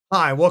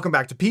Hi, welcome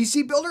back to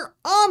PC Builder.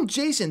 I'm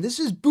Jason. This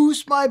is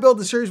Boost My Build,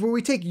 the series where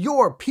we take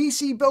your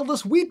PC build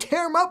list, we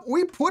tear them up,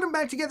 we put them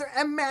back together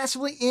and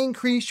massively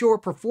increase your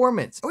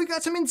performance. And we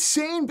got some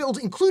insane builds,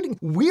 including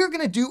we're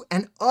gonna do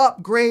an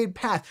upgrade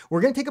path. We're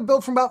gonna take a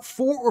build from about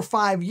 4 or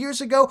 5 years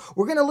ago.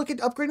 We're gonna look at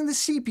upgrading the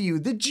CPU,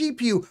 the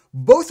GPU,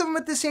 both of them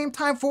at the same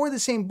time for the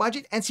same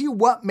budget and see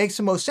what makes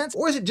the most sense,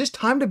 or is it just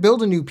time to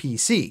build a new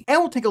PC?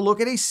 And we'll take a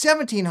look at a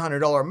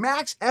 $1,700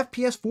 max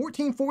FPS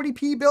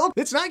 1440p build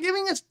that's not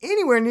giving us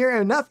anywhere near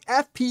enough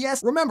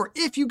FPS. Remember,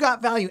 if you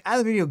got value out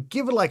of the video,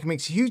 give it a like. It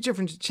makes a huge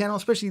difference to the channel,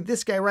 especially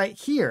this guy right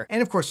here.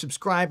 And of course,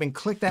 subscribe and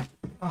click that.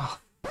 Oh,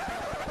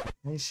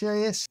 are you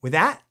serious? With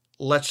that,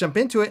 let's jump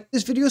into it.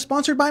 This video is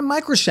sponsored by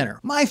Micro Center,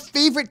 my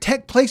favorite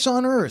tech place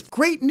on earth.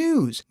 Great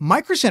news.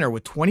 Micro Center,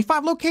 with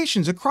 25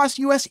 locations across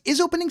the US,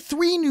 is opening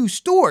 3 new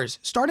stores,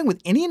 starting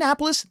with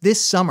Indianapolis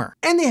this summer.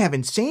 And they have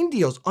insane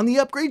deals on the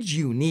upgrades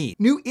you need.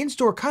 New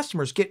in-store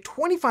customers get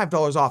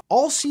 $25 off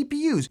all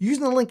CPUs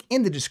using the link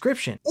in the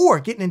description, or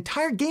get an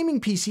entire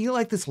gaming PC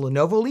like this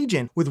Lenovo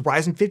Legion with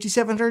Ryzen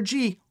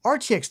 5700G,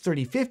 RTX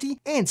 3050,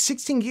 and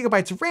 16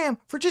 gigabytes of RAM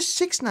for just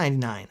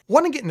 $699.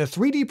 Want to get into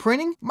 3D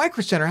printing?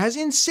 Micro Center has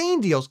insane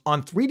deals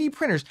on 3D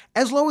printers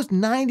as low as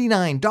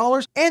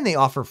 $99, and they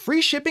offer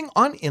free shipping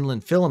on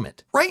inland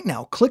filament. Right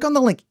now, click on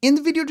the link in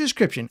the video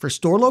description for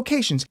store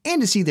locations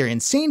and to see their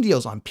insane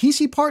deals on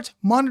PC parts,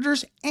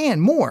 monitors,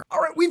 and more. All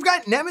right, we've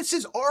got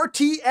Nemesis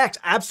RTX.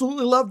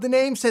 Absolutely love the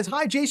name. Says,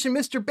 hi, Jason,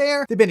 Mr.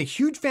 Bear. They've been a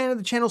huge fan of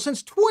the channel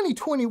since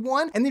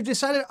 2021, and they've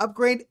decided to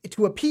upgrade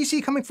to a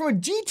PC coming from a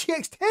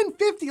GTX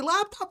 1050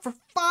 laptop for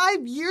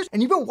 5 years,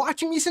 and you've been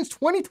watching me since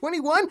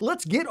 2021?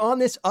 Let's get on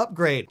this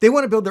upgrade. They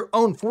want to build their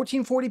own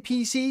 1440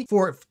 PC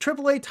for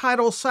AAA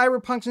titles,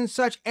 Cyberpunks and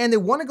such, and they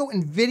want to go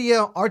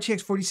NVIDIA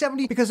RTX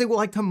 4070 because they would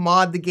like to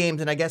mod the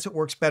games, and I guess it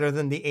works better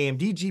than the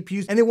AMD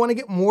GPUs, and they want to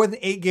get more than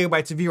 8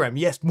 gigabytes of VRAM.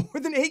 Yes, more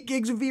than 8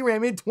 gigs of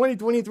VRAM in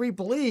 2023,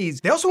 please.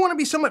 They also want to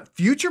be somewhat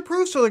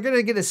future-proof, so they're going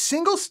to get a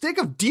single stick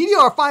of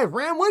DDR5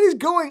 RAM. What is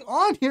going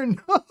on here?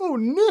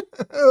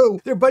 No.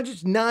 Their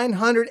budget's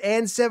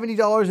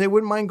 $970. They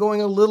wouldn't mind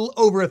going a little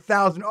over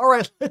 $1,000. All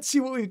right, let's see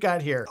what we've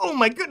got here. Oh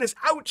my goodness,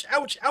 ouch,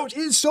 ouch, ouch. It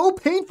is so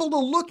painful to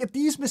look at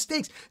these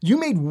mistakes. You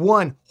made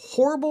one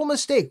horrible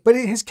mistake, but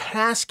it has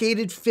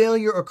cascaded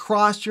failure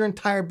across your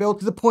entire build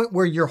to the point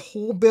where your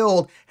whole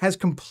build has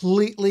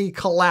completely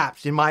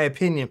collapsed, in my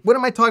opinion. What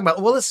am I talking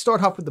about? Well, let's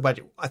start off with the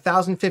budget.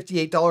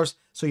 $1,058.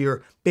 So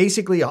you're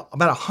basically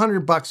about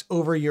 $100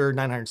 over your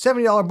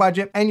 $970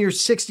 budget, and you're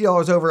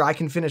 $60 over. I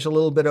can finish a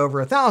little bit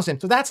over $1,000.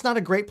 So that's not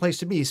a great place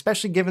to be,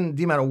 especially given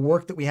the amount of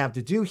work that we have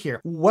to do here.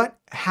 What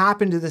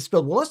happened to this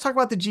build? Well, let's talk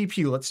about the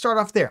GPU. Let's start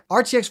off there.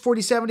 RTX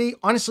 4070,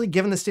 honestly,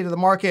 given the state of the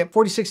market,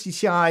 4060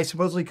 Ti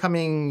supposedly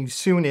coming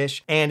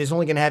soonish, and is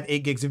only gonna have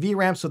 8 gigs of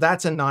VRAM, so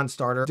that's a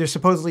non-starter. There's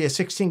supposedly a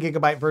 16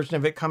 gigabyte version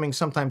of it coming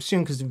sometime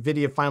soon because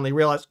NVIDIA finally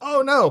realized,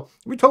 oh no,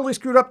 we totally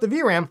screwed up the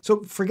VRAM.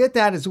 So forget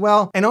that as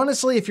well. And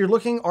honestly, if you're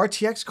looking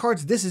RTX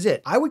cards, this is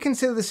it. I would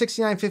consider the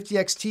 6950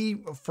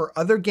 XT for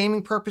other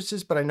gaming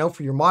purposes, but I know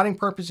for your modding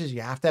purposes,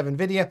 you have to have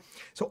NVIDIA.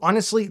 So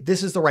honestly,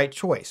 this is the right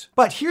choice.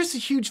 But here's the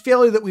huge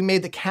failure that we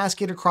made that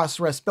cascade across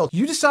the rest of the build.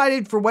 You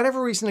decided for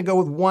whatever reason to go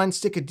with one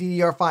stick of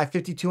DDR5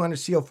 5200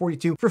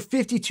 CL42 for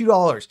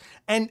 $52.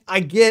 And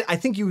I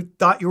think you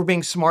thought you were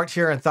being smart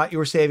here and thought you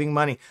were saving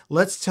money.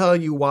 Let's tell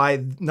you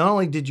why. Not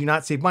only did you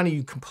not save money,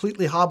 you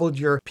completely hobbled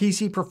your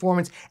PC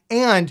performance,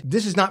 and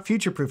this is not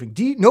future-proofing.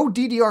 No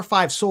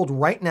DDR5 sold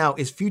right now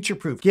is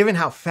future-proof. Given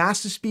how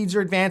fast the speeds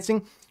are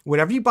advancing,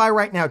 whatever you buy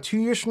right now, 2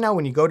 years from now,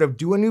 when you go to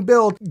do a new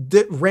build,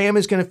 the RAM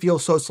is going to feel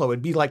so slow.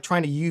 It'd be like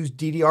trying to use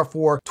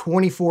DDR4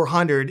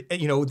 2400,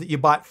 that you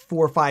bought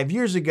 4 or 5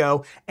 years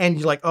ago, and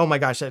you're like, oh my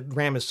gosh, that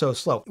RAM is so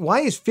slow.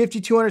 Why is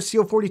 5200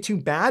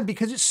 CL42 bad?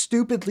 Because it's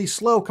stupidly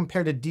slow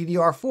compared to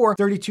DDR4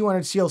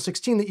 3200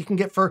 CL16 that you can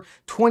get for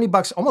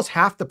 $20, almost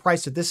half the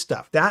price of this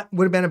stuff. That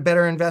would have been a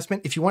better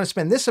investment. If you want to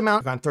spend this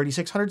amount on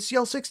 3600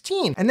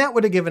 CL16, and that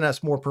would have given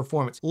us more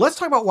performance. Let's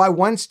talk about why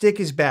one stick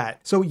is bad.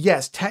 So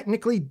yes,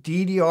 technically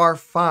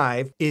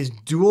DDR5 is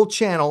dual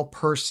channel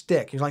per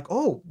stick. You're like,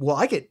 oh, well,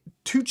 I get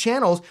 2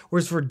 channels,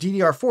 whereas for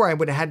DDR4, I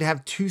would have had to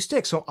have 2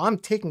 sticks. So I'm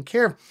taken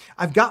care of.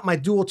 I've got my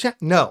dual channel.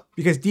 No,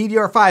 because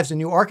DDR5 is a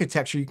new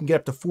architecture. You can get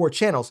up to 4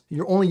 channels.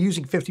 You're only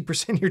using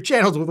 50% of your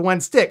channels with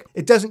 1 stick.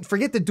 It doesn't,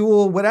 forget the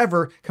dual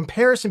whatever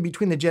comparison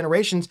between the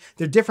generations.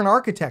 They're different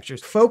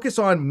architectures. Focus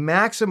on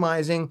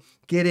maximizing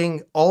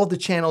getting all the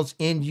channels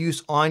in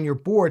use on your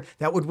board.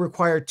 That would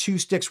require 2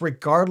 sticks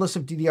regardless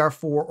of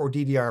DDR4 or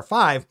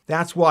DDR5.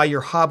 That's why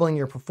you're hobbling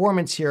your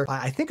performance here,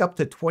 I think up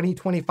to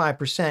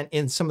 20-25%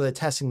 in some of the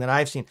testing that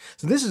I've seen.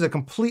 So this is a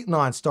complete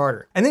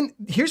non-starter. And then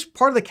here's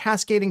part of the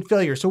cascading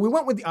failure. So we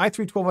went with the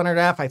i3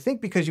 1200F, I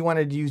think because you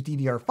wanted to use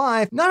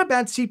DDR5. Not a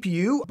bad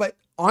CPU, but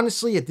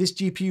honestly, at this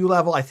GPU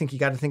level, I think you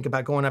got to think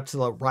about going up to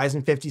the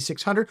Ryzen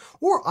 5600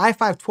 or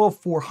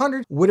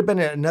i5-12400 would have been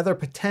another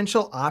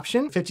potential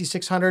option.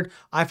 5600,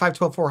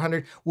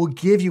 i5-12400 will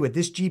give you at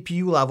this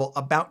GPU level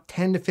about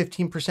 10 to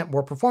 15%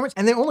 more performance,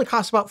 and they only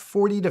cost about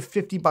 40 to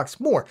 50 bucks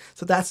more.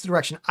 So that's the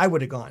direction I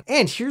would have gone.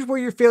 And here's where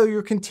your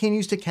failure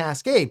continues to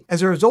cascade.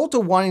 As a result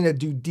of wanting to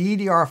do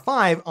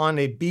DDR5 on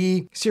a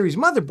B series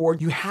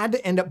motherboard, you had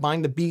to end up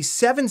buying the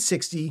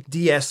B760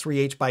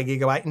 DS3H by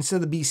Gigabyte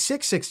instead of the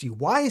B660.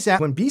 Why is that?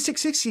 When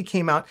B660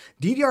 came out,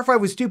 DDR5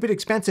 was stupid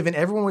expensive and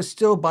everyone was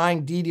still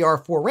buying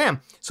DDR4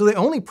 RAM. So they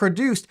only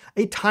produced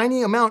a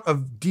tiny amount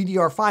of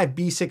DDR5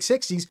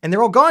 B660s and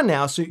they're all gone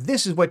now. So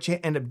this is what you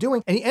end up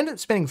doing. And you end up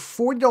spending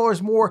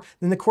 $40 more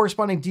than the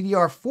corresponding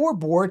DDR4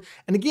 board.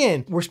 And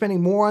again, we're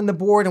spending more on the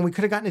board and we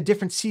could have gotten a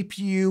different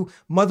CPU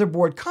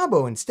motherboard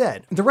combo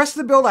instead. The rest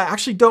of the build I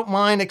actually don't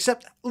mind,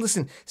 except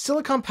listen,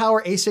 Silicon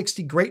Power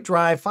A60, great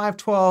drive,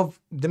 512,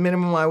 the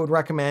minimum I would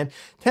recommend.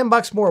 10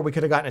 bucks more, we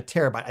could have gotten a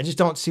terabyte. I just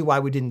don't see why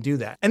we didn't do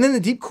that. And then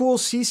the Deepcool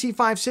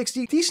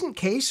CC560, decent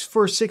case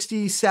for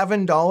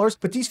 $67,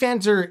 but these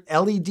fans are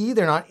LED,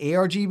 they're not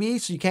ARGB,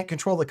 so you can't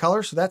control the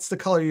color, so that's the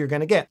color you're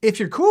gonna get. If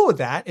you're cool with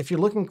that, if you're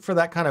looking for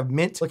that kind of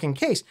mint looking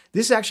case,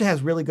 this actually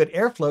has really good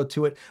airflow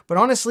to it, but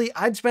honestly,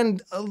 I'd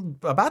spend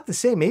about the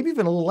same, maybe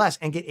even a little less,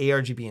 and get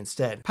ARGB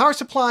instead. Power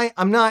supply,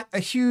 I'm not a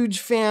huge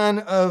fan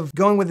of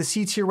going with a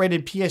C tier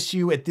rated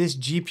PSU at this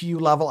GPU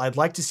level. I'd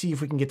like to see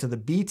if we can get to the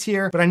B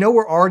tier, but I know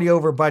we're already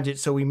over budget,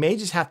 so we may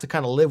just have to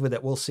kind of live with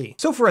it. We'll see.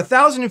 So for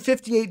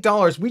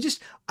 $1,058,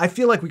 I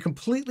feel like we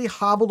completely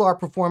hobbled our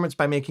performance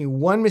by making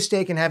one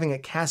mistake and having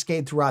it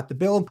cascade throughout the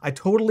build. I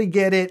totally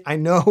get it. I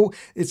know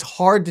it's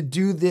hard to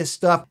do this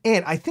stuff,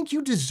 and I think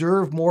you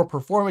deserve more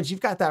performance.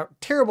 You've got that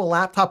terrible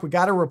laptop we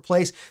got to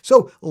replace,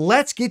 so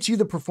let's get you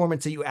the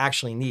performance that you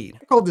actually need.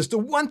 I called this the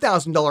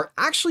 $1,000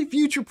 actually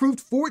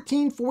future-proofed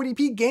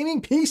 1440p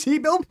gaming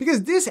PC build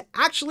because this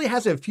actually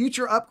has a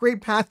future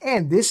upgrade path,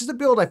 and this is a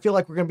build I feel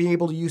like we're going to be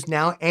able to use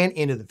now and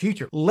into the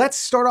future. Let's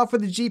start off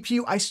with the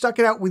GPU. I stuck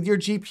it out with your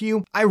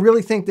GPU. I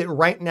really think that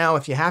right now,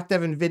 if you have to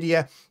have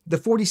NVIDIA, the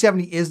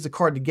 4070 is the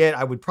card to get.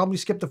 I would probably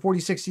skip the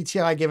 4060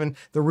 Ti given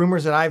the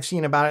rumors that I've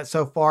seen about it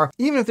so far.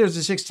 Even if there's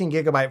a 16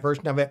 gigabyte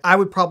version of it, I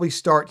would probably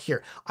start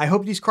here. I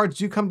hope these cards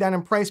do come down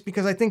in price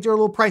because I think they're a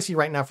little pricey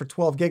right now for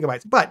 12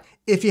 gigabytes. But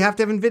if you have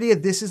to have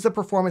NVIDIA, this is the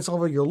performance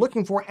level you're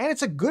looking for, and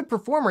it's a good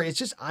performer. It's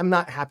just, I'm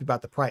not happy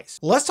about the price.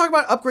 Let's talk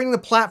about upgrading the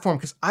platform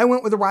because I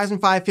went with the Ryzen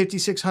 5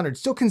 5600,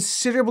 still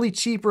considerably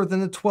cheaper than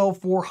the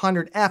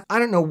 12400F. I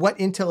don't know what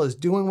Intel is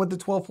doing with the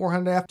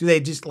 12400F. Do they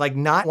just like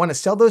not want to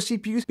sell those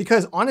CPUs?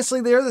 Because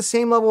honestly, they're the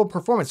same level of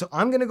performance. So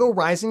I'm going to go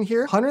Ryzen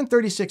here,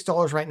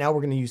 $136 right now.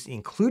 We're going to use the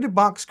included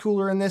box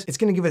cooler in this. It's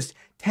going to give us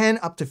 10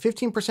 up to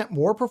 15%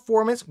 more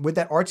performance with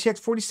that RTX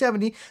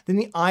 4070 than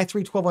the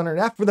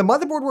i3-1200F. For the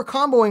motherboard we're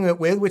comboing it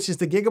with, which is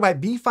the Gigabyte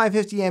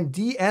B550M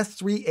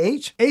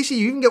DS3H. AC,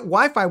 you can get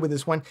Wi-Fi with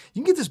this one.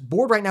 You can get this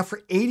board right now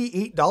for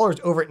 $88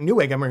 over at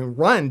Newegg. I mean,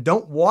 run,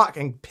 don't walk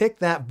and pick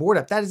that board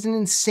up. That is an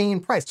insane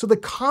price. So the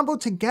combo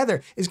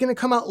together is going to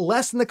come out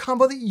less than the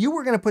combo that you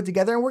were going to put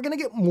together, and we're going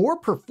to get more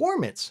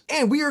performance.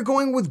 And we are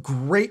going with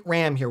great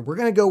RAM here. We're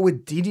going to go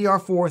with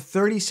DDR4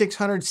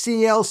 3600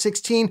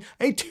 CL16,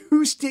 a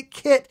 2-stick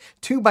kit,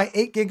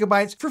 2x8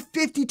 gigabytes for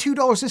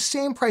 $52, the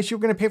same price you're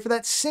going to pay for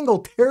that single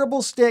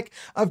terrible stick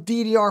of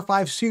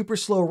DDR5 super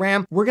slow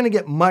RAM. We're going to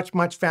get much,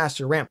 much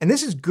faster RAM. And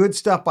this is good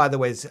stuff, by the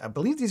way. I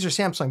believe these are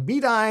Samsung B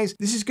dies.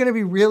 This is going to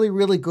be really,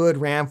 really good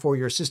RAM for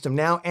your system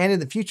now and in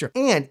the future.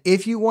 And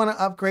if you want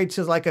to upgrade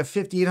to like a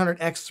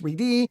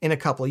 5800X3D in a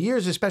couple of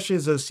years, especially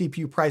as those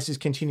CPU prices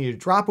continue to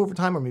drop over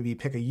time, or maybe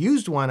pick a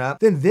used one up,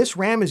 then this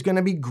RAM is going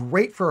to be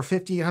great for a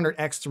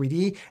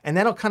 5800X3D, and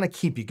that'll kind of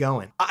keep you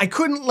going. I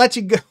couldn't let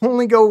you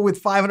only go with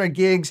 500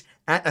 gigs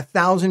at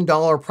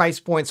 $1,000 price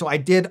point. So I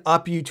did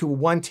up you to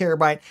 1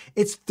 terabyte.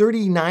 It's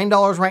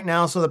 $39 right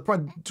now. So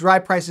the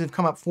drive prices have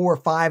come up $4 or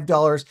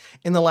 $5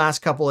 in the last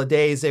couple of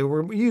days. They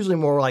were usually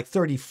more like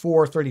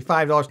 $34,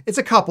 $35. It's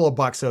a couple of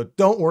bucks, so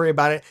don't worry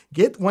about it.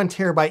 Get 1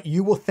 terabyte.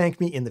 You will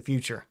thank me in the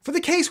future. For the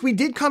case, we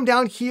did come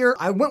down here.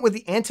 I went with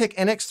the Antec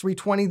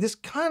NX320. This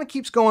kind of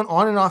keeps going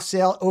on and off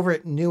sale over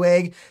at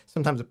Newegg.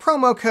 Sometimes a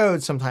promo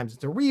code, sometimes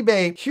it's a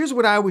rebate. Here's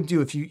what I would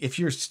do if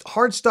you're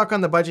hard stuck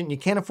on the budget and you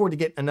can't afford to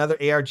get another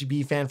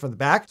ARGB fan for the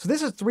back. So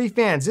this is 3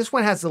 fans. This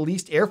one has the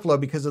least airflow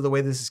because of the way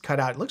this is cut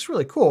out. It looks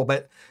really cool,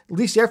 but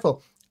least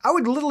airflow. I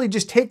would literally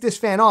just take this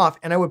fan off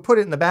and I would put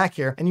it in the back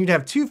here, and you'd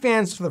have 2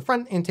 fans for the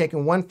front intake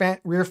and 1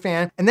 rear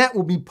fan, and that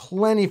will be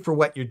plenty for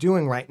what you're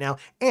doing right now.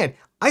 And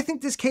I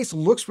think this case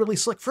looks really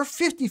slick for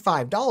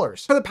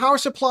 $55. For the power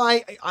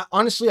supply,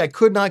 honestly, I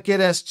could not get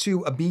us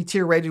to a B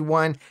tier rated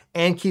one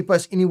and keep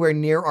us anywhere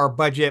near our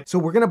budget. So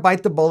we're gonna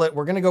bite the bullet.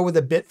 We're gonna go with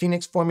the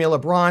BitPhoenix Formula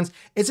Bronze.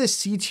 It's a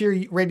C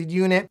tier rated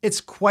unit.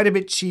 It's quite a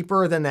bit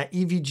cheaper than that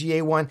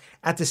EVGA one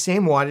at the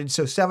same wattage,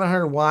 so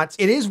 700 watts.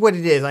 It is what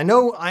it is. I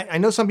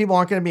know some people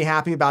aren't gonna be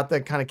happy about the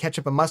kind of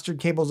ketchup and mustard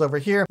cables over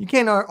here. You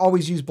can't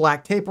always use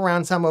black tape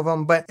around some of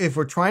them, but if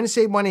we're trying to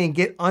save money and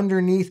get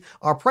underneath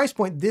our price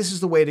point, this is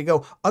the way to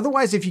go.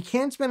 Otherwise, if you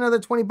can spend another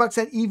 20 bucks,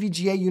 that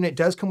EVGA unit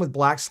does come with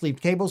black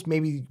sleeved cables.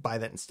 Maybe buy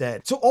that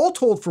instead. So all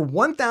told, for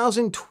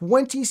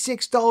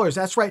 $1,026,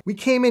 that's right, we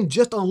came in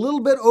just a little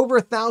bit over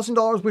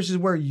 $1,000, which is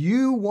where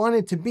you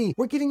wanted to be.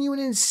 We're getting you an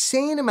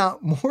insane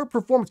amount more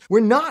performance.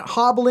 We're not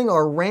hobbling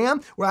our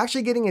RAM. We're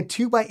actually getting a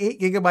 2x8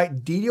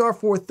 gigabyte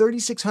DDR4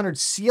 3600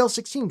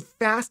 CL16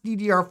 fast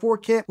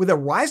DDR4 kit with a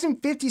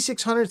Ryzen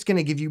 5600. It's going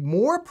to give you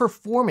more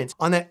performance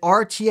on that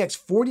RTX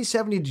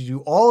 4070 to do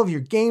all of your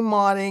game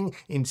modding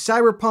in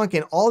Cyberpunk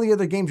and all the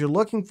other games you're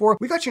looking for.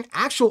 We got you an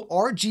actual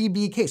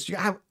RGB case. You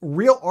have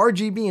real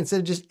RGB instead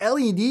of just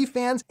LED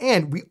fans,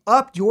 and we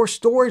upped your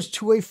storage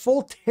to a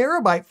full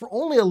terabyte for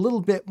only a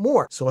little bit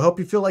more. So I hope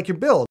you feel like your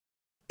build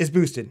is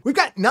boosted. We've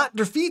got Not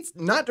Defeats.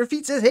 Not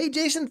Defeat says, hey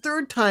Jason,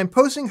 third time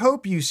posting,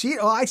 hope you see it.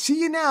 Oh, I see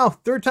you now.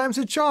 Third time's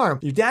a charm.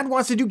 Your dad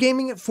wants to do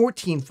gaming at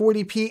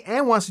 1440p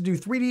and wants to do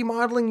 3D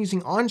modeling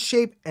using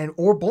Onshape and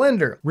or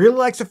Blender. Really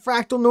likes a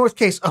Fractal North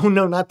case. Oh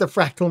no, not the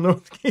Fractal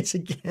North case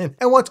again.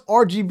 And wants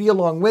RGB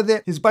along with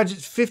it. His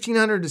budget's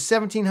 $1,500 to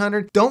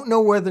 $1,700. Don't know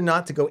whether or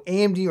not to go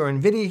AMD or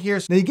NVIDIA here.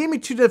 So now you gave me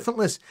two different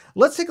lists.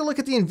 Let's take a look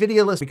at the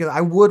NVIDIA list because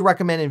I would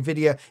recommend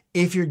NVIDIA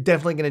if you're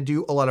definitely gonna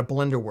do a lot of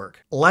Blender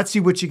work. Let's see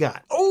what you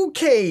got.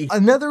 Okay,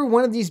 another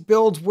one of these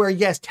builds where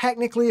yes,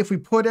 technically if we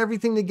put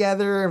everything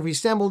together, if we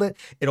assembled it,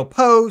 it'll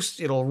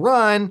post, it'll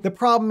run. The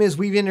problem is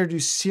we've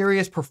introduced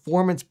serious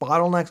performance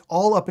bottlenecks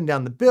all up and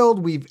down the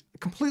build. We've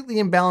completely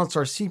imbalanced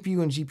our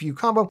CPU and GPU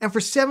combo. And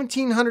for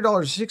 $1,700,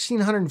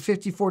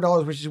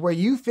 $1,654, which is where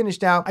you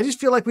finished out, I just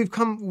feel like we've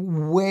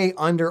come way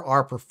under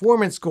our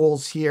performance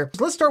goals here.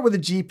 So let's start with the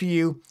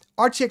GPU.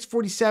 RTX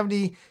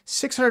 4070,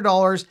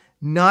 $600.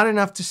 Not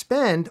enough to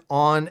spend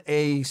on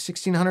a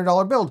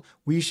 $1,600 build.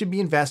 We should be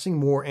investing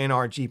more in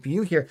our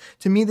GPU here.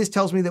 To me, this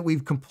tells me that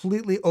we've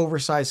completely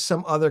oversized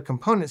some other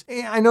components.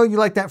 I know you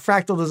like that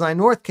Fractal Design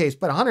North case,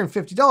 but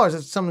 $150,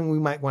 that's something we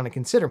might want to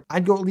consider.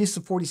 I'd go at least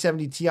the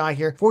 4070 Ti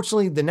here.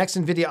 Fortunately, the next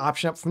NVIDIA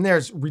option up from there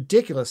is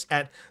ridiculous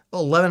at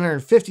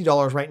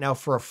 $1,150 right now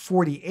for a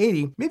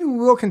 4080. Maybe we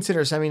will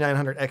consider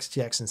 7900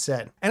 XTX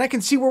instead. And I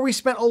can see where we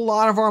spent a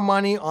lot of our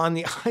money on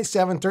the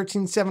i7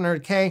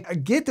 13700K. I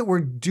get that we're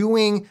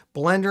doing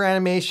Blender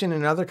animation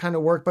and other kind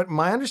of work, but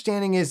my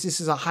understanding is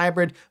this is a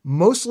hybrid,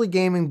 mostly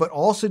gaming, but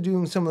also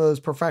doing some of those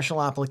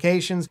professional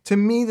applications. To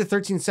me, the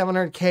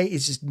 13700K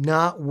is just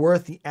not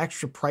worth the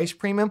extra price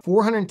premium.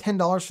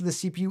 $410 for the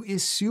CPU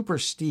is super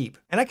steep.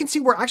 And I can see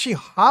we're actually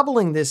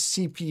hobbling this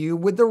CPU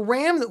with the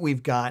RAM that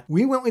we've got.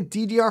 We went with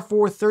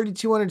DDR4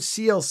 3200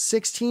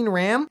 CL16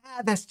 RAM.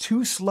 That's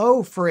too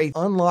slow for a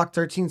unlocked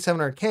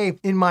 13700K.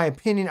 In my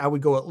opinion, I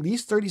would go at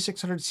least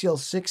 3600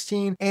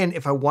 CL16. And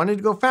if I wanted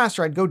to go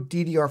faster, I'd go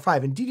DDR5.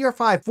 And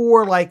DDR5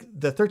 for like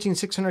the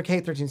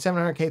 13600K,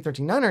 13700K,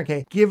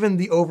 13900K, given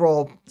the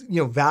overall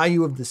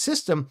value of the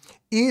system,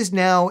 is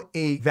now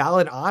a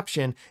valid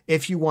option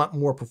if you want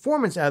more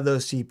performance out of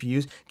those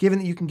CPUs, given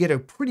that you can get a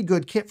pretty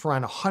good kit for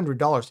around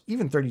 $100,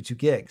 even 32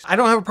 gigs. I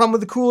don't have a problem with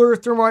the cooler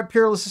Thermalright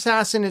Peerless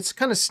Assassin. It's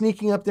kind of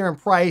sneaking up there in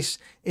price.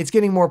 It's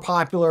getting more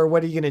popular.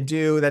 What are you gonna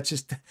do? That's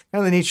just kind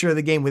of the nature of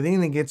the game. With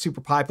anything that gets super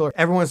popular,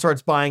 everyone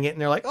starts buying it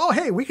and they're like, oh,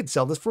 hey, we could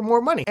sell this for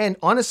more money. And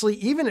honestly,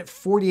 even at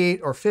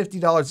 $48 or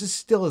 $50, this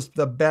still is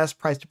the best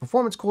price to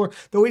performance cooler,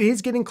 though it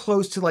is getting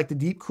close to like the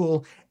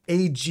Deepcool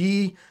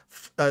AG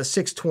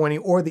 620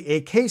 or the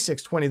AK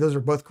 620. Those are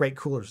both great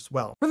coolers as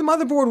well. For the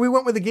motherboard, we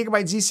went with the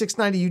Gigabyte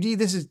Z690UD.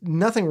 This is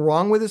nothing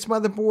wrong with this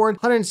motherboard.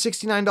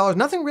 $169.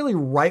 Nothing really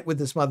right with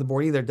this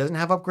motherboard either. It doesn't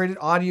have upgraded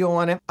audio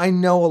on it. I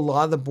know a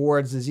lot of the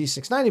boards, the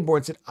Z690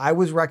 boards that I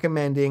was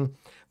recommending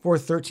for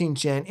 13th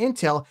gen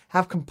Intel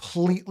have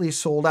completely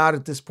sold out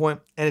at this point,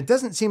 and it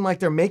doesn't seem like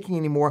they're making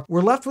any more.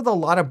 We're left with a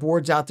lot of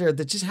boards out there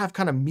that just have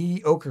kind of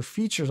mediocre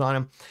features on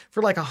them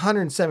for like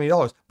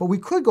 $170, but we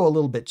could go a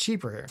little bit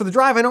cheaper here. For the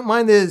drive, I don't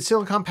mind the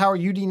Silicon Power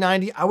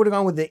UD90. I would have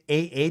gone with the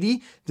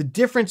A80. The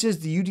difference is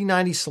the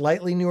UD90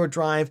 slightly newer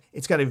drive.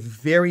 It's got a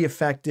very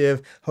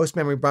effective host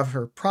memory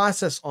buffer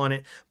process on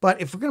it,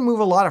 but if we're gonna move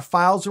a lot of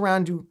files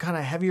around, do kind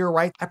of heavier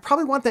writes, I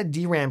probably want that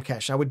DRAM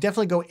cache. I would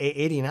definitely go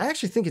A80, and I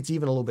actually think it's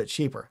even a little bit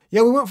cheaper.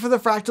 Yeah, we went for the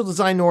Fractal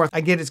Design North.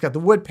 I get it's got the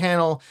wood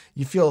panel.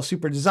 You feel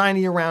super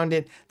designy around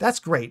it. That's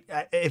great.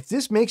 If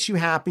this makes you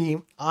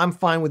happy, I'm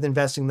fine with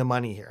investing the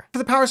money here. For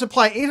the power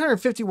supply,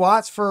 850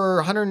 watts for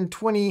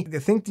 120. I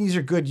think these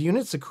are good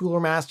units. The Cooler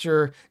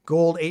Master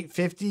Gold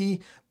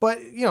 850. But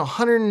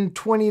 $120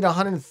 to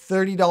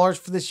 $130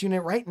 for this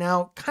unit right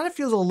now kind of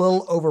feels a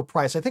little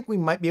overpriced. I think we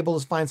might be able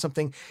to find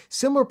something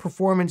similar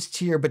performance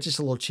tier, but just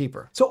a little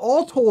cheaper. So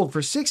all told,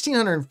 for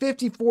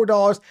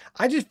 $1,654,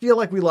 I just feel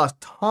like we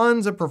lost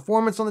tons of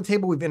performance on the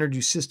table. We've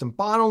introduced system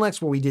bottlenecks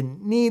where we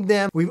didn't need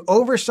them. We've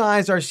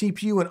oversized our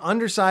CPU and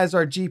undersized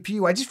our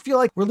GPU. I just feel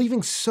like we're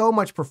leaving so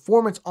much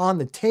performance on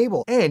the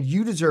table, and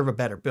you deserve a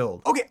better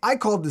build. Okay, I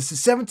called this a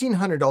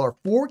 $1,700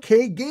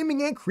 4K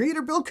gaming and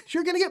creator build because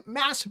you're gonna get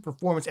massive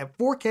performance at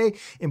 4K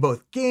in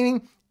both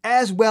gaming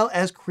as well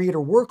as creator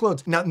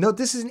workloads. Now note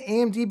this is an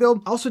AMD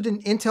build. I also did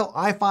an Intel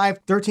i5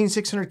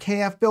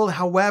 13600KF build.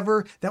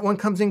 However, that one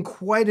comes in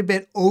quite a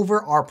bit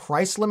over our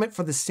price limit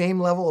for the same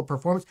level of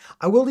performance.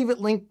 I will leave it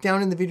linked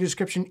down in the video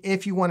description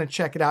if you want to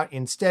check it out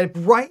instead.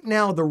 Right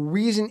now, the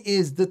reason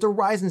is that the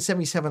Ryzen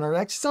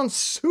 7700X is on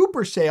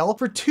super sale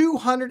for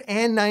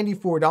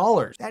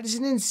 $294. That is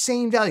an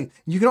insane value.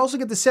 You can also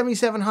get the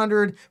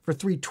 7700 for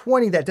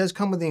 $320. That does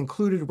come with the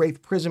included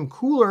Wraith Prism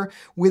cooler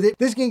with it.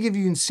 This is going to give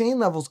you insane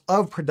levels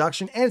of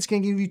production, and it's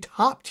going to give you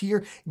top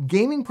tier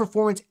gaming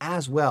performance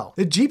as well.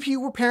 The GPU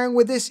we're pairing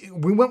with this,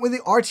 we went with the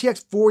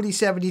RTX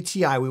 4070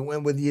 Ti. We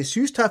went with the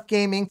Asus TUF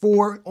Gaming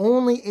for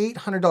only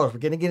 $800. We're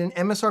going to get an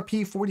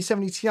MSRP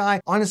 4070 Ti.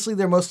 Honestly,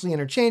 they're mostly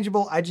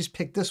interchangeable. I just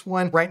picked this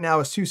one. Right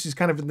now, Asus is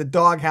kind of in the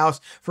doghouse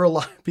for a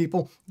lot of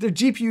people. Their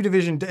GPU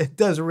division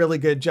does a really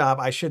good job,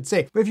 I should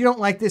say. But if you don't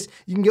like this,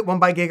 you can get one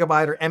by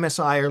Gigabyte or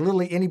MSI or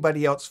literally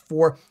anybody else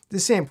for the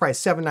same price,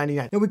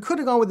 $799. Now, we could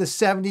have gone with the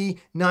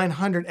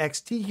 7900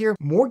 XT here,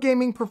 more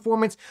gaming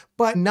performance,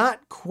 but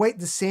not quite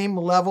the same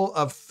level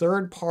of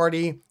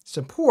third-party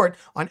support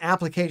on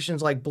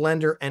applications like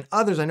Blender and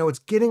others. I know it's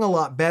getting a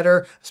lot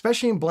better,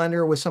 especially in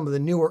Blender with some of the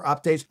newer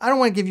updates. I don't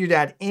want to give your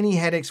dad any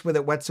headaches with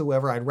it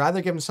whatsoever. I'd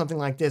rather give him something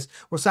like this.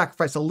 We'll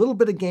sacrifice a little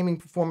bit of gaming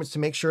performance to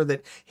make sure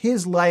that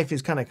his life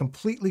is kind of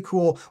completely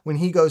cool when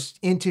he goes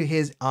into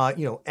his,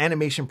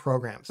 animation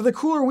programs. For the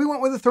cooler, we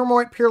went with the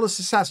Thermalright Peerless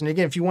Assassin.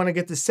 Again, if you want to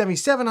get the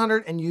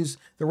 7700 and use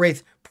the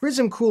Wraith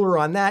Prism cooler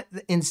on that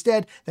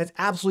instead, that's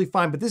absolutely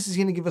fine, but this is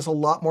going to give us a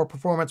lot more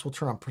performance. We'll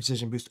turn on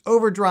Precision Boost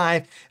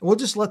Overdrive, and we'll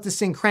just let this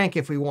thing crank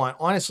if we want.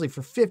 Honestly,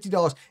 for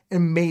 $50,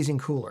 amazing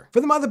cooler.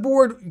 For the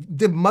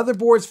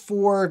motherboards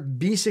for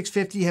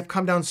B650 have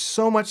come down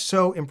so much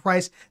so in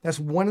price. That's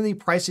one of the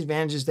price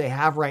advantages they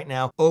have right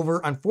now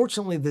over,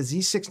 unfortunately, the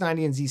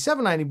Z690 and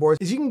Z790 boards,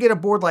 is you can get a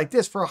board like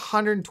this for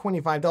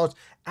 $125.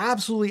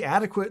 Absolutely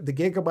adequate. The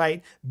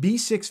Gigabyte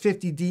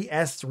B650D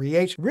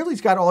S3H really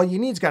has got all you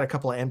need. It's got a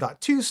couple of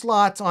M.2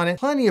 slots on it,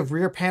 plenty of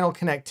rear panel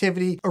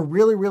connectivity, a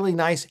really, really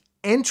nice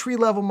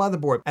entry-level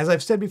motherboard. As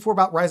I've said before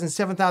about Ryzen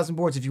 7000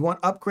 boards, if you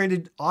want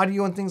upgraded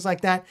audio and things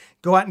like that,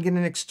 go out and get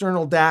an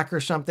external DAC or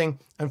something.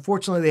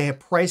 Unfortunately, they have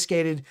price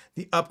gated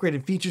the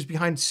upgraded features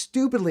behind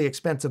stupidly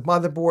expensive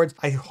motherboards.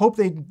 I hope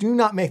they do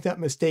not make that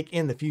mistake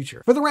in the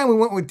future. For the RAM, we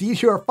went with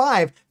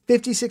DDR5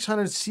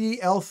 5600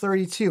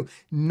 CL32,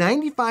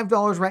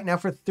 $95 right now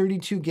for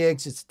 32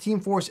 gigs. It's Team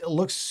Force. It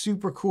looks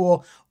super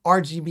cool.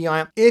 RGB on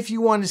it. If you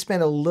want to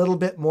spend a little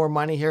bit more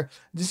money here,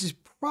 this is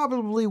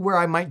probably where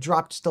I might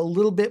drop just a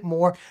little bit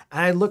more.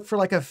 And I look for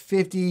like a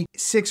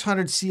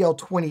 5600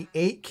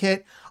 CL28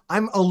 kit.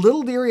 I'm a little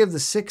leery of the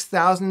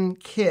 6000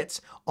 kits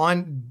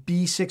on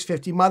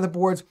B650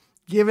 motherboards,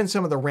 given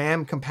some of the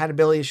RAM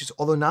compatibility issues,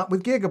 although not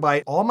with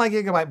Gigabyte. All my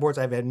Gigabyte boards,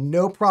 I've had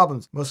no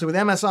problems. Mostly with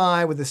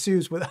MSI, with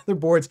Asus, with other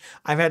boards,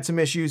 I've had some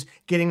issues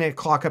getting the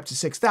clock up to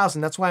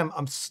 6000. That's why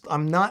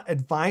I'm not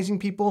advising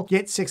people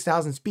get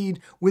 6000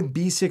 speed with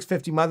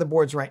B650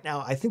 motherboards right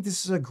now. I think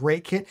this is a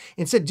great kit.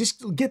 Instead,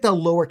 just get the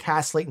lower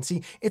cast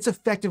latency. It's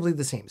effectively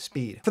the same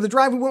speed. For the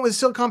drive, we went with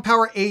Silicon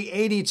Power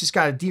A80. It's just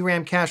got a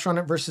DRAM cache on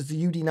it versus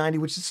the UD90,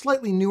 which is a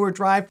slightly newer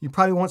drive. You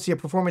probably won't see a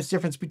performance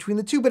difference between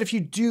the two, but if you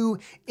do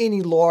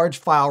any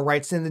large file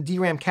writes, then the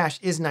DRAM cache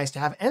is nice to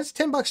have, and it's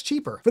 $10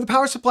 cheaper. For the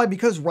power supply,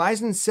 because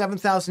Ryzen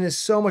 7000 is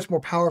so much more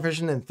power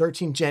efficient than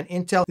 13th gen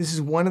Intel, this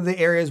is one of the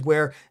areas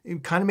where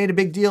it kind of made a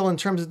big deal in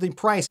terms of the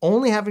price.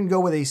 Only having to go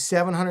with a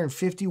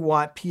 750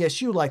 watt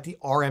PSU like the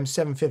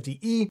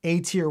RM750E, A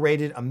tier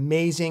rated,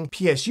 amazing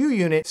PSU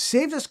unit,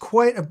 saved us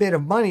quite a bit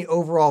of money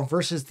overall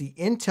versus the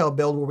Intel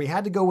build where we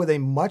had to go with a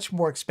much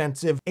more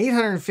expensive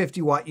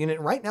 850 watt unit.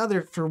 Right now,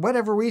 for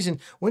whatever reason,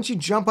 once you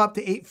jump up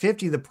to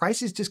 850, the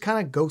prices just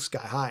kind of go sky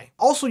high.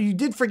 Also, you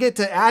did forget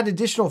to add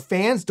additional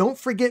fans. Don't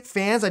forget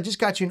fans. I just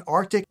got you an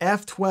Arctic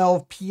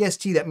F12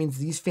 PST. That means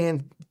these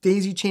fans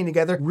daisy chain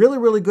together. Really,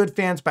 really good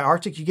fans by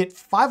Arctic. You get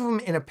 5 of them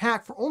in a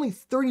pack for only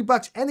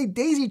 $30 and they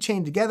daisy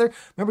chain together.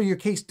 Remember, your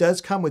case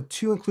does come with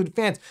 2 included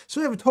fans.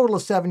 So you have a total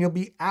of 7. You'll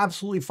be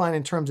absolutely fine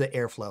in terms of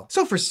airflow.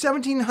 So for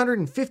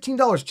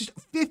 $1,715, just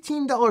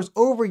 $15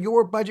 over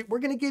your budget, we're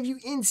going to give you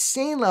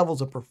insane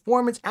levels of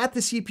performance at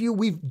the CPU.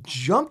 We've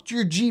jumped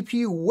your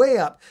GPU way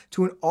up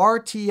to an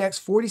RTX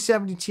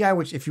 4070 Ti,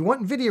 which if you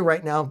want NVIDIA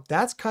right now,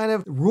 that's kind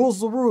of rules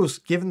the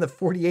roost given the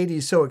 4080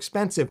 is so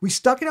expensive. We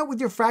stuck it out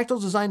with your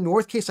Fractal Design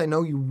North case. I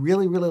know you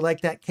really, really like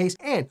that case.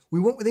 And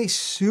we went with a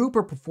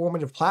super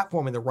performative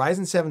platform in the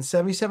Ryzen 7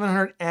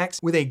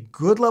 7700X with a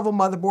good level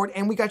motherboard,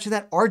 and we got you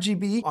that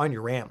RGB on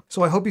your RAM.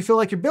 So I hope you feel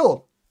like your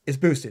build is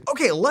boosted.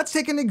 Okay, let's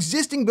take an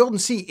existing build and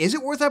see, is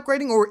it worth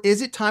upgrading or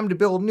is it time to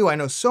build new? I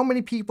know so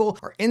many people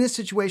are in this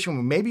situation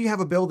where maybe you have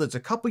a build that's a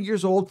couple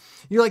years old.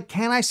 You're like,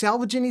 can I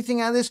salvage anything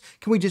out of this?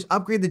 Can we just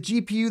upgrade the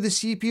GPU, the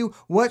CPU?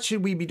 What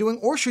should we be doing?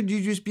 Or should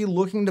you just be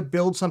looking to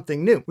build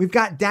something new? We've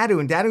got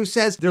Dadu, and Dadu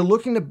says they're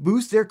looking to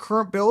boost their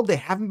current build. They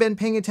haven't been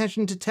paying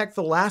attention to tech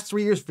the last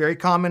 3 years. Very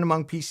common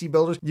among PC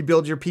builders. You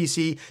build your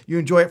PC, you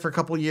enjoy it for a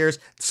couple of years.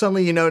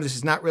 Suddenly you notice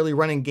it's not really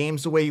running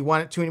games the way you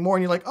want it to anymore.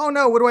 And you're like, oh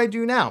no, what do I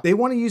do now? They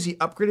want to use the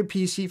upgraded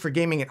PC for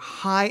gaming at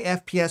high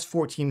FPS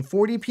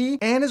 1440p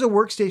and as a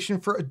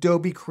workstation for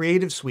Adobe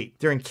Creative Suite.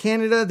 They're in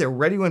Canada, they're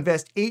ready to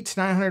invest $800 to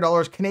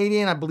 $900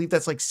 Canadian. I believe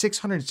that's like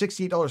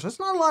 $668. That's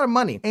not a lot of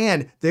money.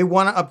 And they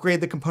want to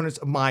upgrade the components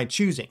of my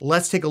choosing.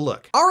 Let's take a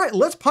look. All right,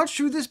 let's punch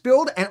through this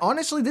build. And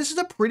honestly, this is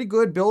a pretty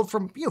good build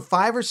from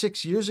 5 or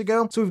 6 years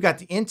ago. So we've got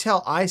the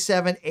Intel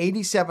i7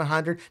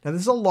 8700. Now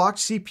this is a locked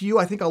CPU.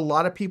 I think a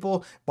lot of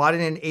people bought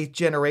it in 8th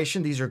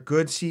generation. These are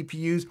good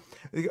CPUs.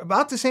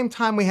 About the same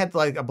time we had,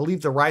 like, I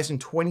believe the Ryzen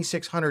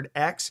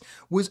 2600X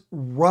was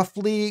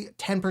roughly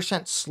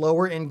 10%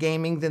 slower in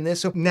gaming than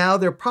this. So now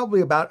they're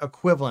probably about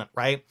equivalent,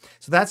 right?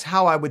 So that's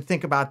how I would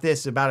think about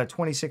this, about a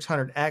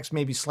 2600X,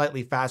 maybe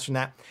slightly faster than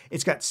that.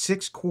 It's got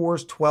 6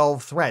 cores,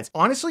 12 threads.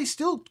 Honestly,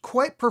 still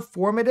quite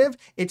performative.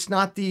 It's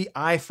not the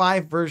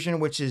i5 version, it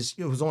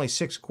was only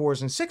 6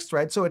 cores and 6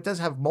 threads. So it does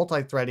have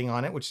multi-threading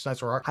on it, which is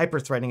nice, or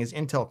hyper-threading as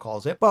Intel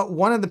calls it. But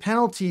one of the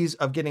penalties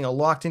of getting a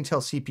locked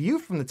Intel CPU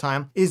from the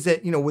time is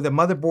that, with a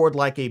motherboard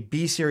like a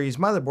B series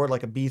motherboard,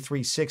 like a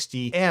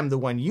B360M, the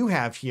one you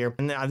have here,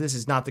 and this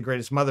is not the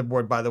greatest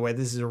motherboard, by the way,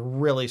 this is a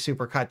really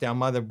super cut down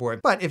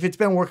motherboard, but if it's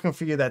been working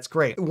for you, that's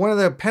great. One of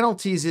the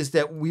penalties is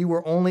that we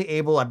were only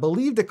able, I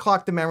believe, to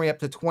clock the memory up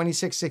to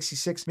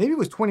 2666, maybe it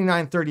was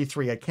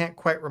 2933, I can't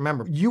quite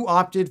remember. You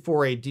opted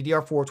for a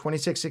DDR4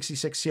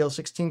 2666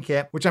 CL16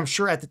 kit, which I'm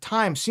sure at the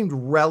time seemed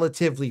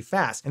relatively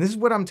fast. And this is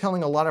what I'm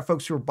telling a lot of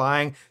folks who are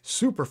buying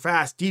super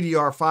fast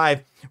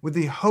DDR5 with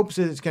the hopes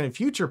that it's going to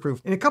future-proof.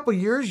 In a couple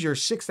years, your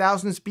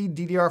 6,000 speed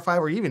DDR5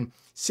 or even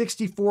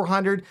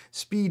 6,400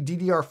 speed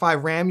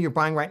DDR5 RAM you're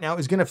buying right now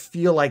is going to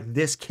feel like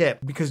this kit,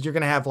 because you're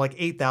going to have like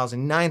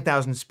 8,000,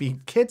 9,000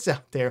 speed kits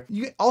out there.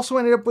 You also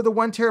ended up with a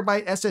 1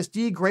 terabyte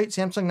SSD, great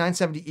Samsung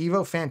 970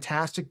 EVO,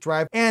 fantastic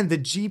drive. And the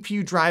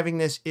GPU driving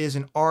this is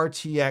an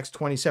RTX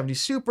 2070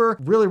 Super,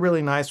 really,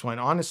 really nice one.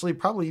 Honestly,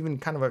 probably even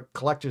kind of a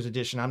collector's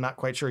edition. I'm not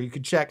quite sure. You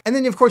could check. And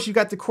then of course you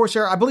got the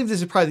Corsair. I believe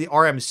this is probably the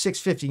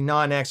RM650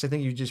 Non-X. I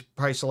think you just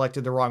probably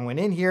selected the wrong one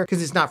in here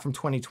because it's not from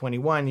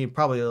 2021. You're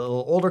probably a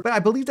little older, but I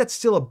believe that's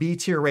still a B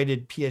tier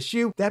rated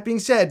PSU. That being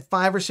said,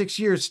 5 or 6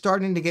 years,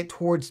 starting to get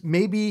towards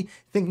maybe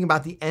thinking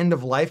about the end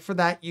of life for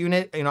that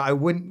unit.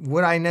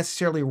 Would I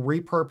necessarily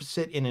repurpose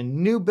it in a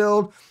new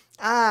build?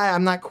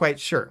 I'm not quite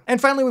sure.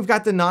 And finally, we've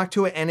got the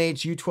Noctua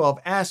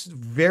NH-U12S,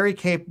 very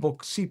capable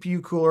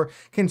CPU cooler,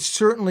 can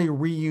certainly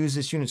reuse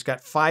this unit. It's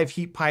got 5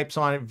 heat pipes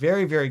on it,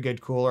 very, very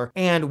good cooler.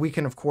 And we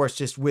can, of course,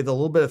 just with a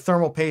little bit of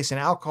thermal paste and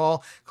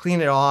alcohol,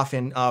 clean it off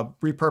and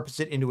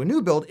repurpose it into a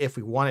new build if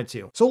we wanted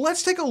to. So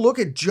let's take a look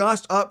at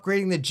just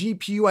upgrading the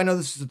GPU. I know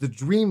this is the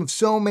dream of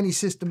so many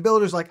system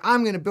builders, like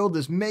I'm gonna build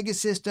this mega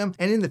system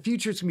and in the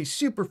future, it's gonna be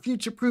super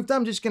future-proofed.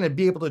 I'm just gonna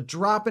be able to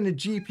drop in a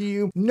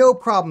GPU, no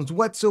problems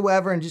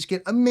whatsoever, and just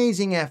get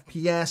amazing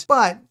FPS,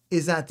 but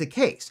is that the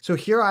case? So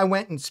here I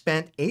went and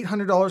spent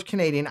 $800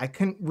 Canadian. I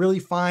couldn't really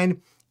find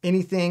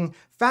anything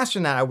faster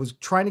than that. I was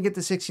trying to get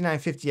the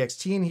 6950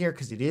 XT in here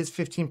because it is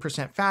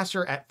 15%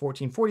 faster at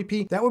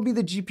 1440p. That would be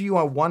the GPU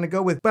I want to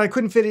go with, but I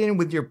couldn't fit it in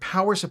with your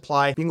power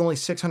supply being only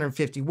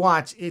 650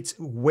 watts. It's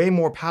way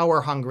more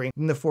power hungry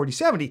than the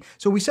 4070.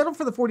 So we settled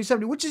for the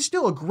 4070, which is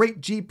still a great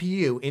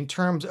GPU in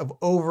terms of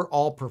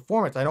overall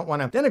performance. I don't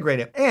want to denigrate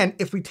it. And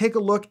if we take a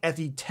look at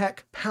the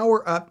Tech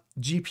Power Up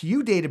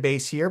GPU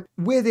database here,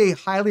 with a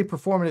highly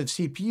performative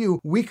CPU,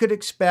 we could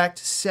expect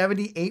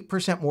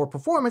 78% more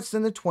performance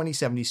than the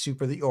 2070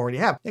 Super that you already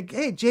have. Like,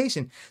 hey,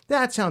 Jason,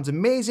 that sounds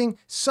amazing.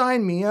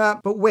 Sign me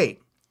up. But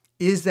wait,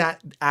 is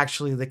that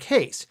actually the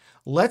case?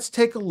 Let's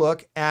take a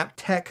look at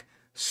Tech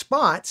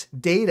Spot's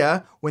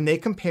data when they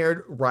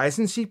compared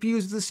Ryzen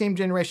CPUs of the same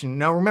generation.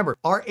 Now remember,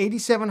 our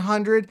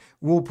 8700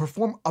 will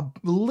perform a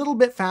little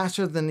bit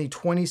faster than the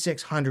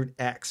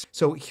 2600X.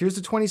 So here's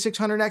the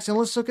 2600X, and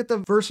let's look at the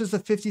versus the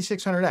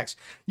 5600X.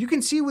 You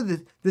can see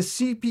with the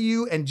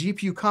CPU and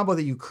GPU combo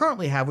that you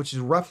currently have, which is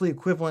roughly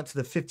equivalent to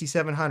the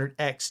 5700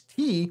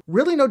 XT,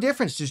 really no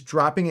difference, just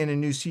dropping in a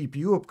new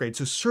CPU upgrade.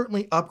 So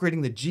certainly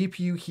upgrading the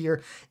GPU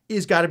here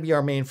is got to be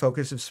our main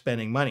focus of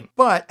spending money.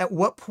 But at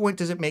what point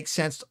does it make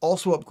sense to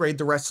also upgrade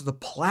the rest of the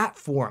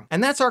platform?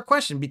 And that's our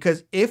question,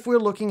 because if we're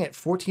looking at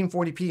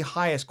 1440p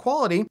highest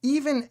quality,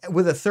 even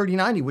with a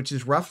 3090, which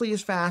is roughly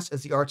as fast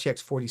as the RTX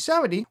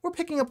 4070, we're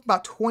picking up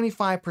about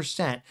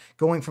 25%,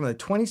 going from the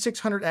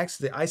 2600X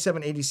to the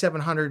i7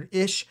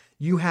 8700-ish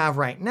you have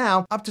right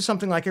now up to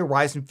something like a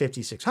Ryzen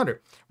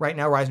 5600. Right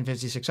now, Ryzen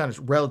 5600 is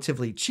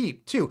relatively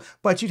cheap too,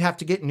 but you'd have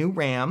to get new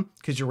RAM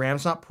because your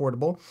RAM's not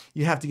portable.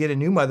 You have to get a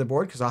new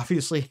motherboard because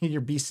obviously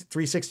your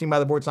B360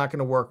 motherboard's not going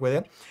to work with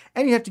it.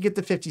 And you have to get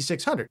the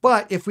 5600.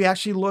 But if we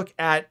actually look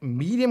at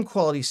medium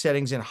quality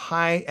settings in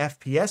high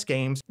FPS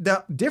games,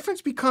 the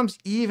difference becomes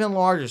even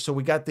larger. So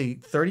we got the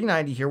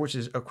 3090 here, which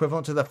is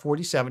equivalent to the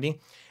 4070.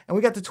 And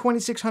we got the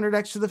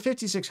 2600X to the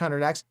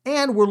 5600X,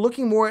 and we're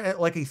looking more at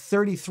like a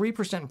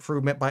 33%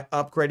 improvement by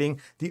upgrading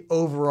the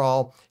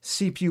overall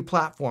CPU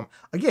platform.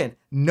 Again,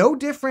 no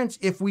difference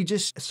if we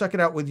just suck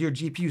it out with your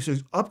GPU. So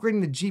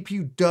upgrading the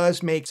GPU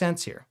does make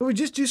sense here. But we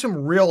just do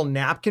some real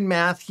napkin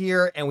math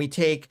here, and we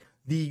take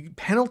The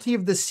penalty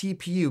of the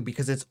CPU,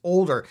 because it's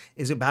older,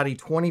 is about a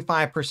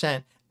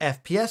 25%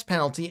 FPS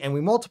penalty, and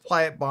we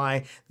multiply it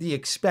by the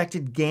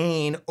expected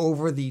gain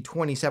over the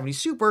 2070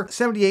 Super,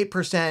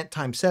 78%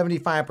 times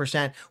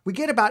 75%, we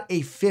get about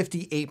a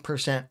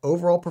 58%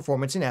 overall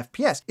performance in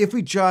FPS if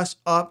we just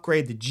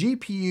upgrade the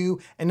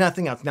GPU and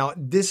nothing else. Now,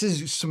 this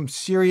is some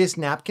serious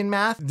napkin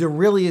math. There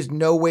really is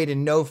no way to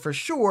know for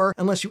sure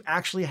unless you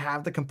actually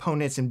have the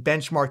components and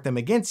benchmark them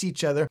against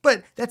each other,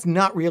 but that's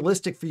not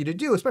realistic for you to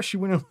do,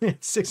 especially when you only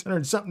have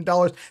 $600 something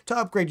to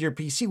upgrade your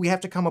PC. We have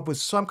to come up with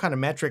some kind of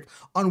metric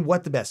on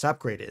what the best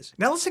upgrade is.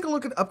 Now let's take a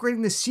look at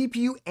upgrading the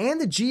CPU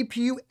and the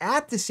GPU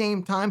at the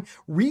same time,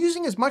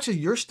 reusing as much of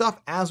your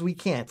stuff as we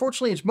can.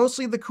 Fortunately, it's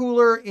mostly the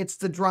cooler, it's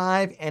the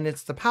drive, and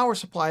it's the power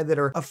supply that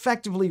are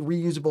effectively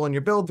reusable in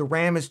your build. The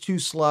RAM is too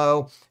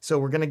slow, so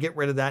we're gonna get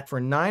rid of that for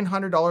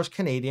 $900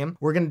 Canadian.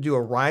 We're gonna do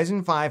a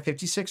Ryzen 5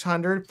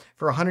 5600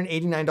 for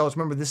 $189.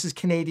 Remember, this is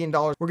Canadian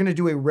dollars. We're gonna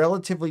do a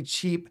relatively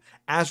cheap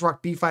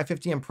ASRock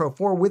B550M Pro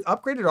 4 with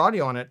upgraded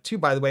audio on it too,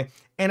 by the way.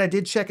 And I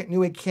did check at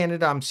Newegg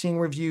Canada. I'm seeing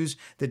reviews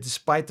that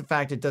despite the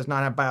fact it does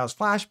not have BIOS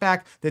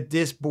flashback, that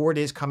this board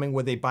is coming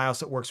with a BIOS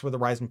that works with a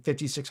Ryzen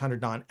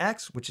 5600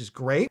 non-X, which is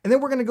great. And then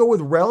we're gonna go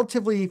with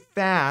relatively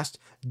fast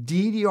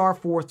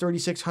DDR4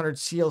 3600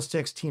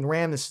 CL16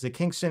 RAM. This is a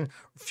Kingston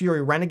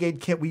Fury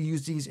Renegade kit. We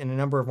use these in a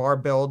number of our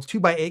builds,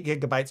 2x8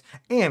 gigabytes.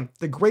 And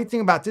the great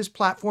thing about this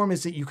platform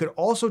is that you could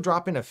also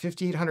drop in a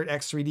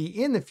 5800X3D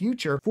in the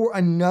future for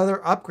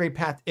another upgrade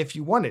path if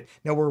you wanted.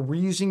 Now we're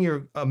reusing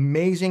your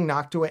amazing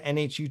Noctua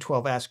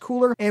NHU12S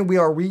cooler, and we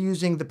are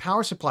reusing the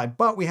power supply,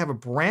 but we have a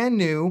brand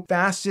new,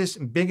 fastest,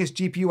 and biggest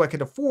GPU I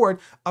could afford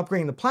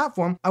upgrading the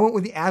platform. I went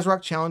with the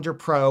ASRock Challenger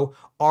Pro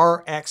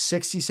RX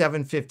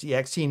 6750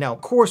 XT. Now,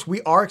 of course,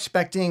 we are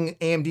expecting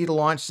AMD to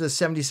launch the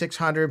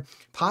 7600,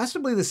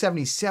 possibly the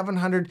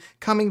 7700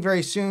 coming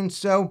very soon.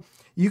 So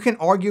you can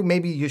argue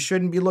maybe you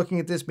shouldn't be looking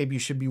at this. Maybe you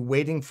should be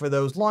waiting for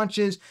those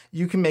launches.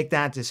 You can make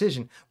that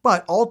decision.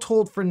 But all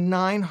told, for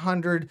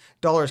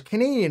 $900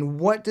 Canadian,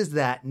 what does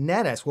that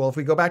net us? Well, if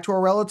we go back to our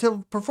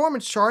relative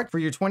performance chart for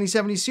your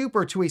 2070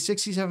 Super to a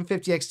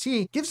 6750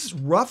 XT, gives us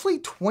roughly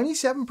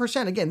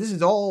 27%. Again, this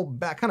is all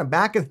kind of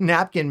back of the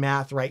napkin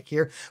math right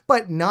here,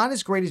 but not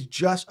as great as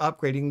just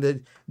upgrading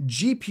the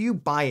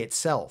GPU by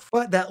itself.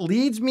 But that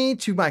leads me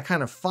to my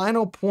kind of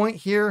final point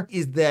here,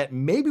 is that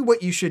maybe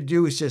what you should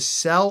do is just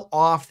sell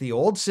off the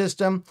old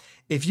system.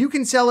 If you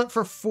can sell it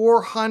for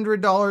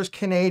 $400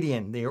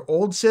 Canadian, your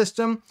old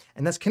system,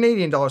 and that's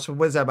Canadian dollars, so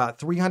what is that, about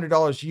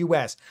 $300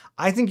 US?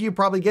 I think you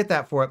probably get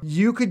that for it.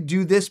 You could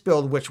do this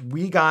build, which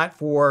we got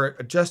for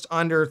just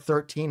under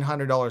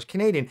 $1,300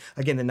 Canadian.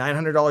 Again, the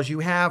 $900 you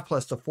have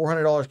plus the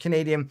 $400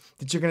 Canadian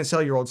that you're gonna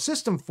sell your old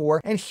system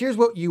for. And here's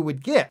what you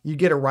would get. You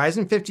get a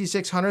Ryzen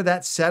 5600,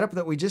 that setup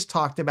that we just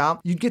talked about.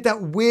 You'd get that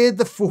with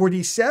the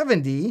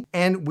 4070,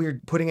 and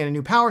we're putting in a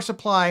new power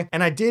supply.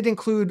 And I did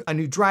include a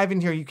new drive in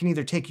here. You can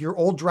either take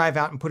your old drive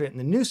out and put it in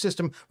the new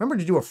system. Remember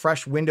to do a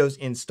fresh Windows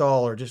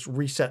install or just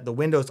reset the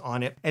Windows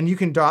on it. And you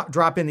can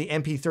drop in the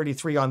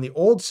MP33 on the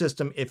old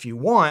system if you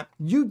want.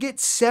 You get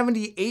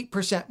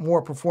 78%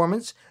 more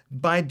performance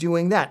by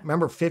doing that.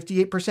 Remember,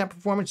 58%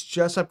 performance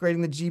just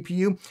upgrading the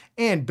GPU,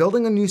 and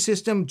building a new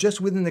system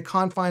just within the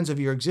confines of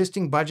your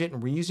existing budget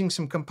and reusing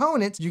some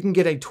components, you can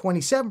get a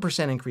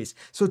 27% increase.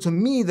 So to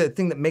me, the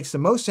thing that makes the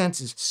most sense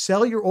is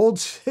sell your old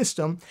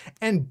system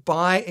and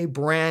buy a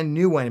brand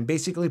new one, and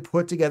basically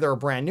put together a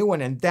brand new one,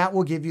 and that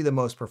will give you the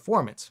most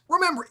performance.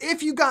 Remember,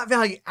 if you got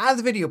value out of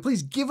the video,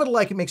 please give it a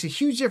like. It makes a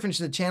huge difference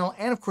to the channel,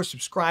 and of course,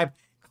 subscribe.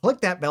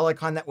 Click that bell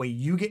icon, that way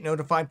you get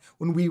notified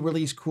when we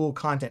release cool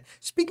content.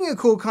 Speaking of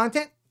cool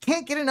content,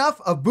 can't get enough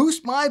of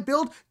Boost My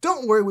Build?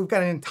 Don't worry, we've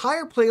got an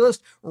entire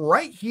playlist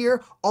right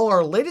here. All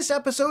our latest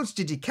episodes,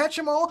 did you catch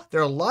them all?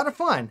 They're a lot of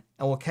fun,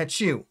 and we'll catch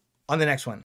you on the next one.